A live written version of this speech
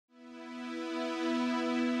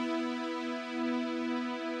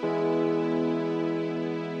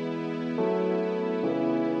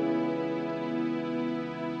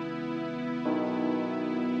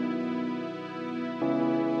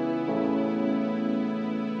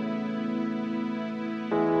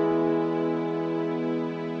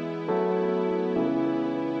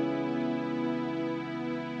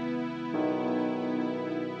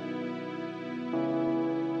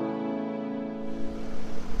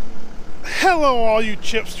Hello all you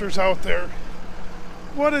chipsters out there.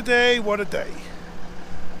 What a day, what a day.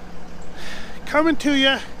 Coming to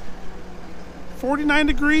you, 49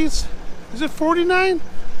 degrees? Is it 49?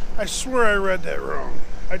 I swear I read that wrong.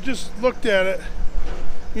 I just looked at it,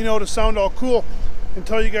 you know, to sound all cool and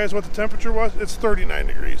tell you guys what the temperature was. It's 39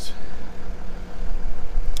 degrees.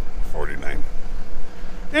 49.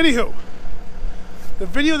 Anywho, the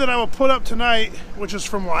video that I will put up tonight, which is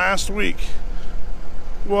from last week,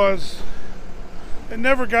 was it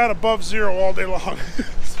never got above 0 all day long.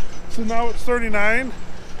 So now it's 39.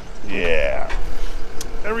 Yeah,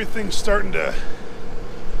 everything's starting to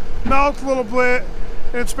melt a little bit.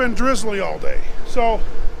 It's been drizzly all day, so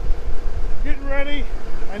getting ready.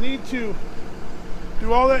 I need to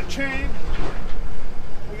do all that chain.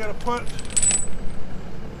 I gotta put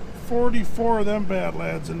 44 of them bad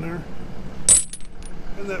lads in there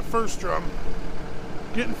in that first drum.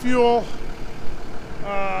 Getting fuel.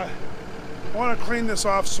 I want to clean this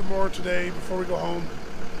off some more today before we go home.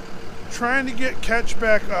 Trying to get catch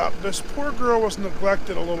back up. This poor girl was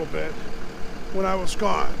neglected a little bit when I was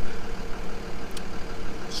gone,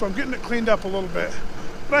 so I'm getting it cleaned up a little bit.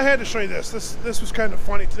 But I had to show you this. This was kind of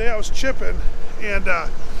funny. Today I was chipping, and the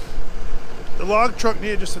log truck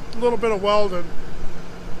needed just a little bit of welding,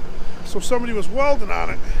 so somebody was welding on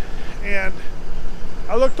it, and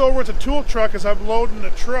I looked over at the tool truck as I'm loading the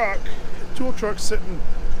truck. The tool truck's sitting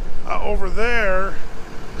over there,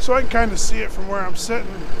 so I can kind of see it from where I'm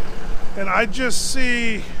sitting, and I just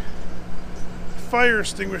see fire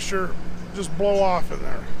extinguisher just blow off in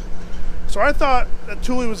there. So I thought that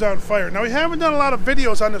Toolie was on fire. Now, we haven't done a lot of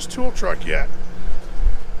videos on this tool truck yet.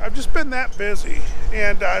 I've just been that busy,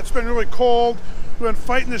 and it's been really cold. We've been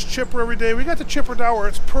fighting this chipper every day. We got the chipper down where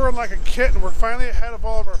it's purring like a kitten. We're finally ahead of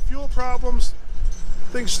all of our fuel problems.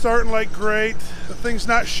 Things starting like great. The thing's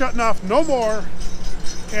not shutting off no more,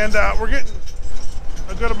 and we're getting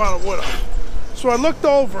a good amount of wood up. So I looked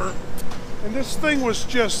over, and this thing was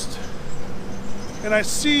just, and I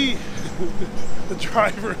see the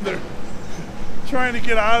driver there trying to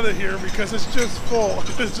get out of here because it's just full.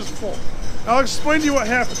 It's just full. I'll explain to you what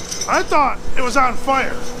happened. I thought it was on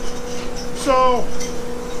fire. So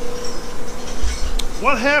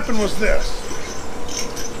what happened was this.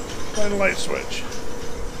 Find the light switch.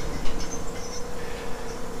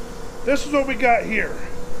 This is what we got here.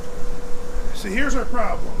 See, here's our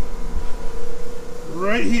problem.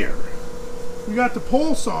 Right here. We got the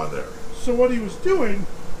pole saw there. So what he was doing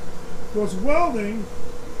was welding,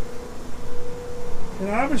 and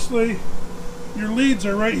obviously your leads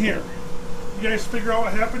are right here. You guys figure out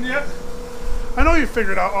what happened yet? I know you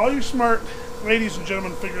figured it out. All you smart ladies and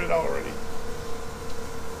gentlemen figured it out already.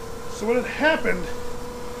 So what had happened,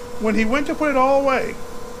 when he went to put it all away,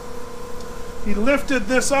 he lifted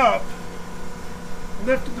this up,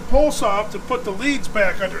 lifted the pole saw up to put the leads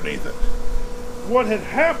back underneath it. What had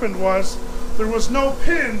happened was there was no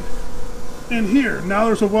pin in here. Now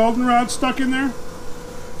there's a welding rod stuck in there.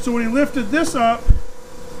 So when he lifted this up,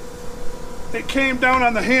 it came down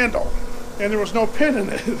on the handle, and there was no pin in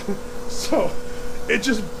it. So it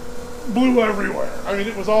just blew everywhere. I mean,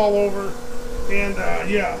 it was all over, and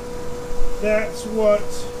yeah, that's what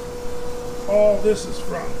all this is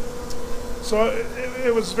from. So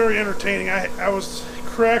it was very entertaining. I was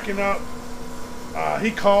cracking up. He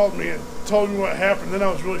called me and told me what happened. Then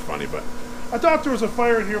that was really funny. But I thought there was a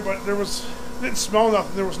fire in here, but didn't smell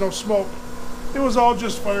nothing. There was no smoke. It was all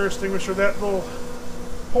just fire extinguisher. That little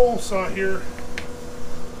pole saw here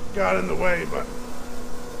got in the way, but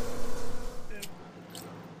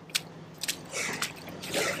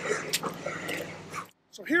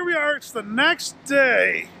so here we are. It's the next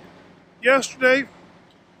day. Yesterday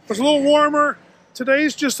was a little warmer.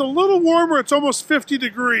 Today's just a little warmer. It's almost 50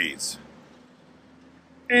 degrees.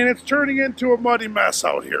 And it's turning into a muddy mess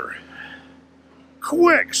out here.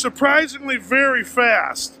 Quick, surprisingly very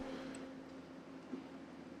fast.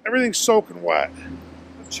 Everything's soaking wet.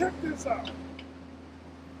 But check this out.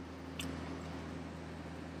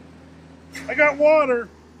 I got water.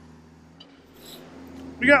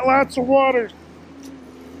 We got lots of water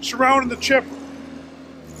surrounding the chipper.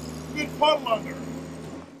 Good puddle under.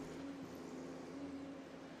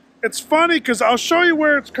 It's funny because I'll show you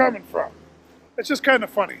where it's coming from. It's just kind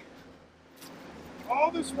of funny.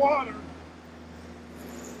 All this water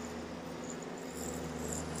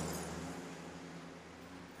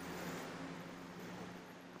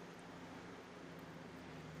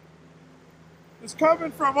is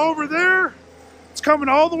coming from over there. It's coming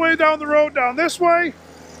all the way down the road, down this way,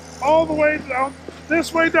 all the way down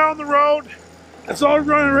this way down the road. It's all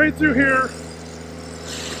running right through here,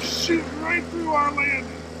 shooting right through our landing.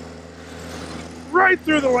 Right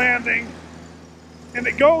through the landing. And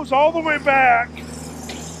it goes all the way back.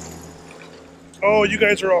 Oh, you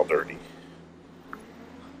guys are all dirty.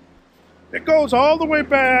 It goes all the way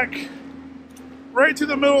back, right to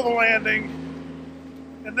the middle of the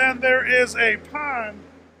landing. And then there is a pond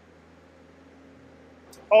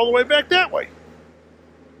all the way back that way.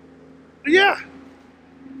 Yeah.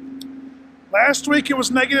 Last week it was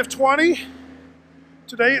negative 20.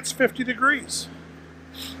 Today it's 50 degrees.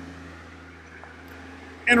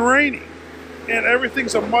 And rainy. And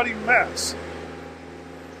everything's a muddy mess.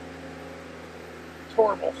 It's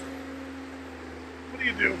horrible. What do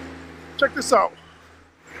you do? Check this out.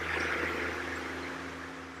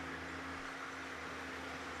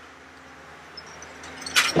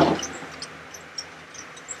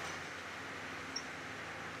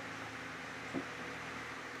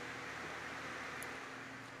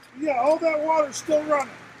 Yeah, all that water's still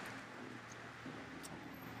running.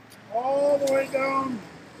 All the way down.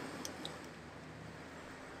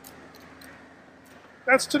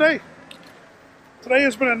 That's today. Today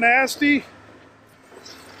has been a nasty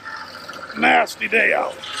day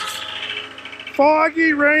out.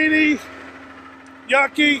 Foggy, rainy,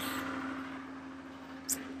 yucky.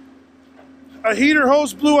 A heater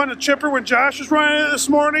hose blew on the chipper when Josh was running it this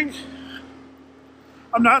morning.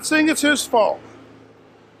 I'm not saying it's his fault.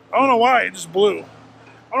 I don't know why, it just blew.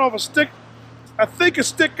 I don't know if a stick, I think a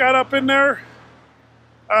stick got up in there.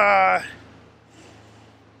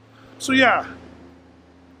 So yeah.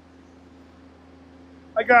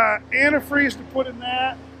 I got antifreeze to put in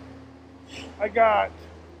that. I got,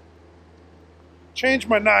 changed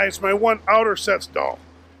my knives, my one outer set's dull.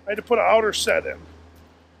 I had to put an outer set in.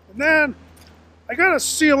 And then, I got to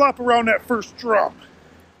seal up around that first drum.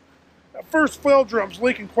 That first fill drum's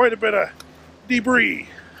leaking quite a bit of debris,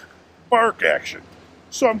 bark action.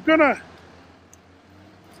 So I'm gonna,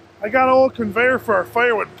 I got an old conveyor for our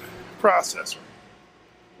firewood processor,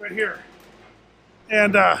 right here.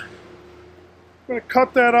 And I'm gonna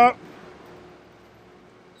cut that up.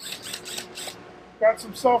 Got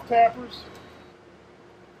some self-tappers.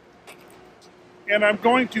 And I'm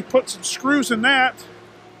going to put some screws in that.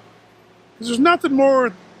 Because there's nothing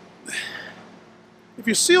more, if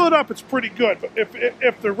you seal it up, it's pretty good. But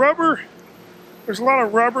if the rubber, there's a lot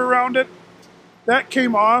of rubber around it, that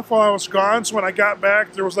came off while I was gone. So when I got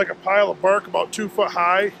back, there was like a pile of bark about 2 foot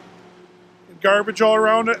high and garbage all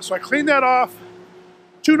around it. So I cleaned that off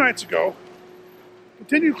 2 nights ago.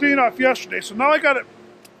 Continued cleaning off yesterday. So now I got it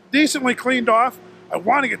decently cleaned off. I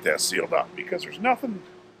want to get that sealed up because there's nothing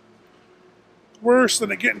worse than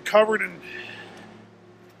it getting covered in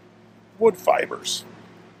wood fibers.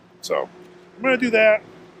 So I'm going to do that.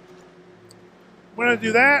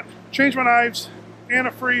 Change my knives,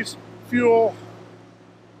 antifreeze, fuel.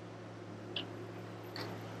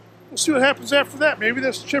 We'll see what happens after that. Maybe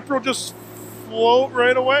this chipper will just float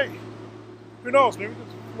right away. Who knows? Maybe it'll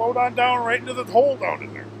just float on down right into the hole down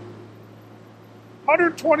in there.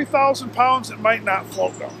 120,000 pounds, it might not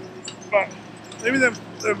float down. But maybe them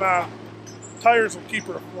tires will keep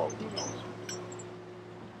her afloat. Who knows?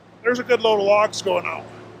 There's a good load of logs going out.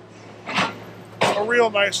 A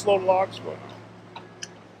real nice load of logs going out.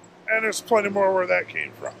 And there's plenty more where that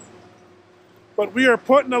came from. But we are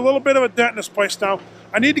putting a little bit of a dent in this place now.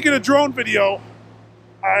 I need to get a drone video.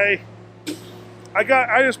 I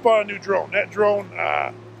just bought a new drone. That drone,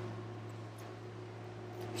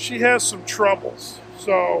 she has some troubles.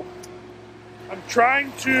 So I'm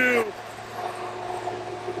trying to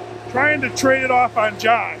trade it off on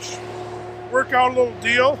Josh. Work out a little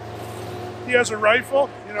deal. He has a rifle,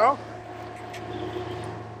 you know.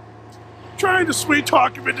 Trying to sweet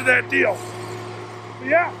talk him into that deal. But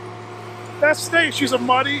yeah, that's today. She's a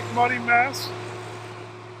muddy mess.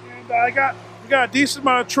 And we got a decent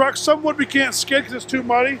amount of trucks. Some wood we can't skid because it's too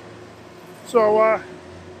muddy. So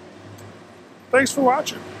thanks for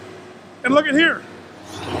watching. And look at here.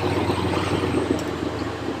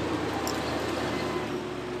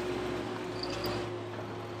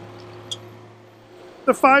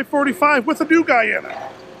 The 545 with a new guy in it.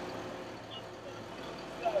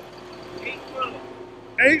 8 foot.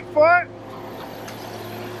 8 foot?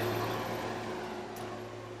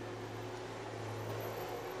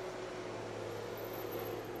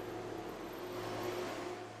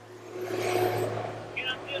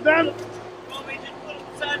 Then,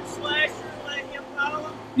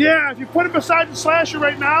 yeah, if you put it beside the slasher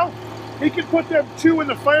right now, he can put them 2 in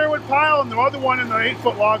the firewood pile and the other one in the 8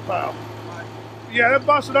 foot log pile. Yeah, the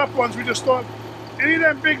busted up ones we just thought, any of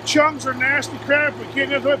them big chunks are nasty crap. We can't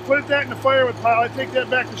just put that in the firewood pile. I take that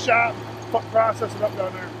back to the shop, process it up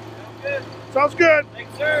down there. Sounds good. Sounds good.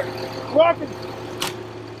 Thanks, sir. Welcome.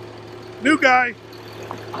 New guy.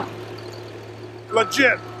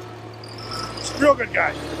 Legit. He's a real good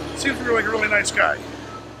guy. Seems to be like a really nice guy.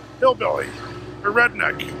 Hillbilly. Or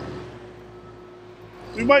redneck.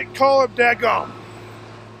 We might call him Daggum.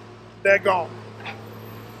 Daggum.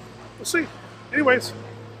 We'll see. Anyways,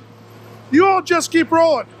 you all just keep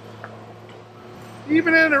rolling.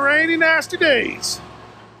 Even in the rainy, nasty days.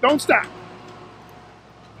 Don't stop.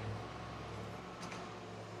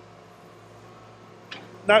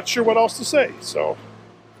 Not sure what else to say, so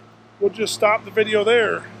we'll just stop the video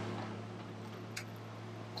there.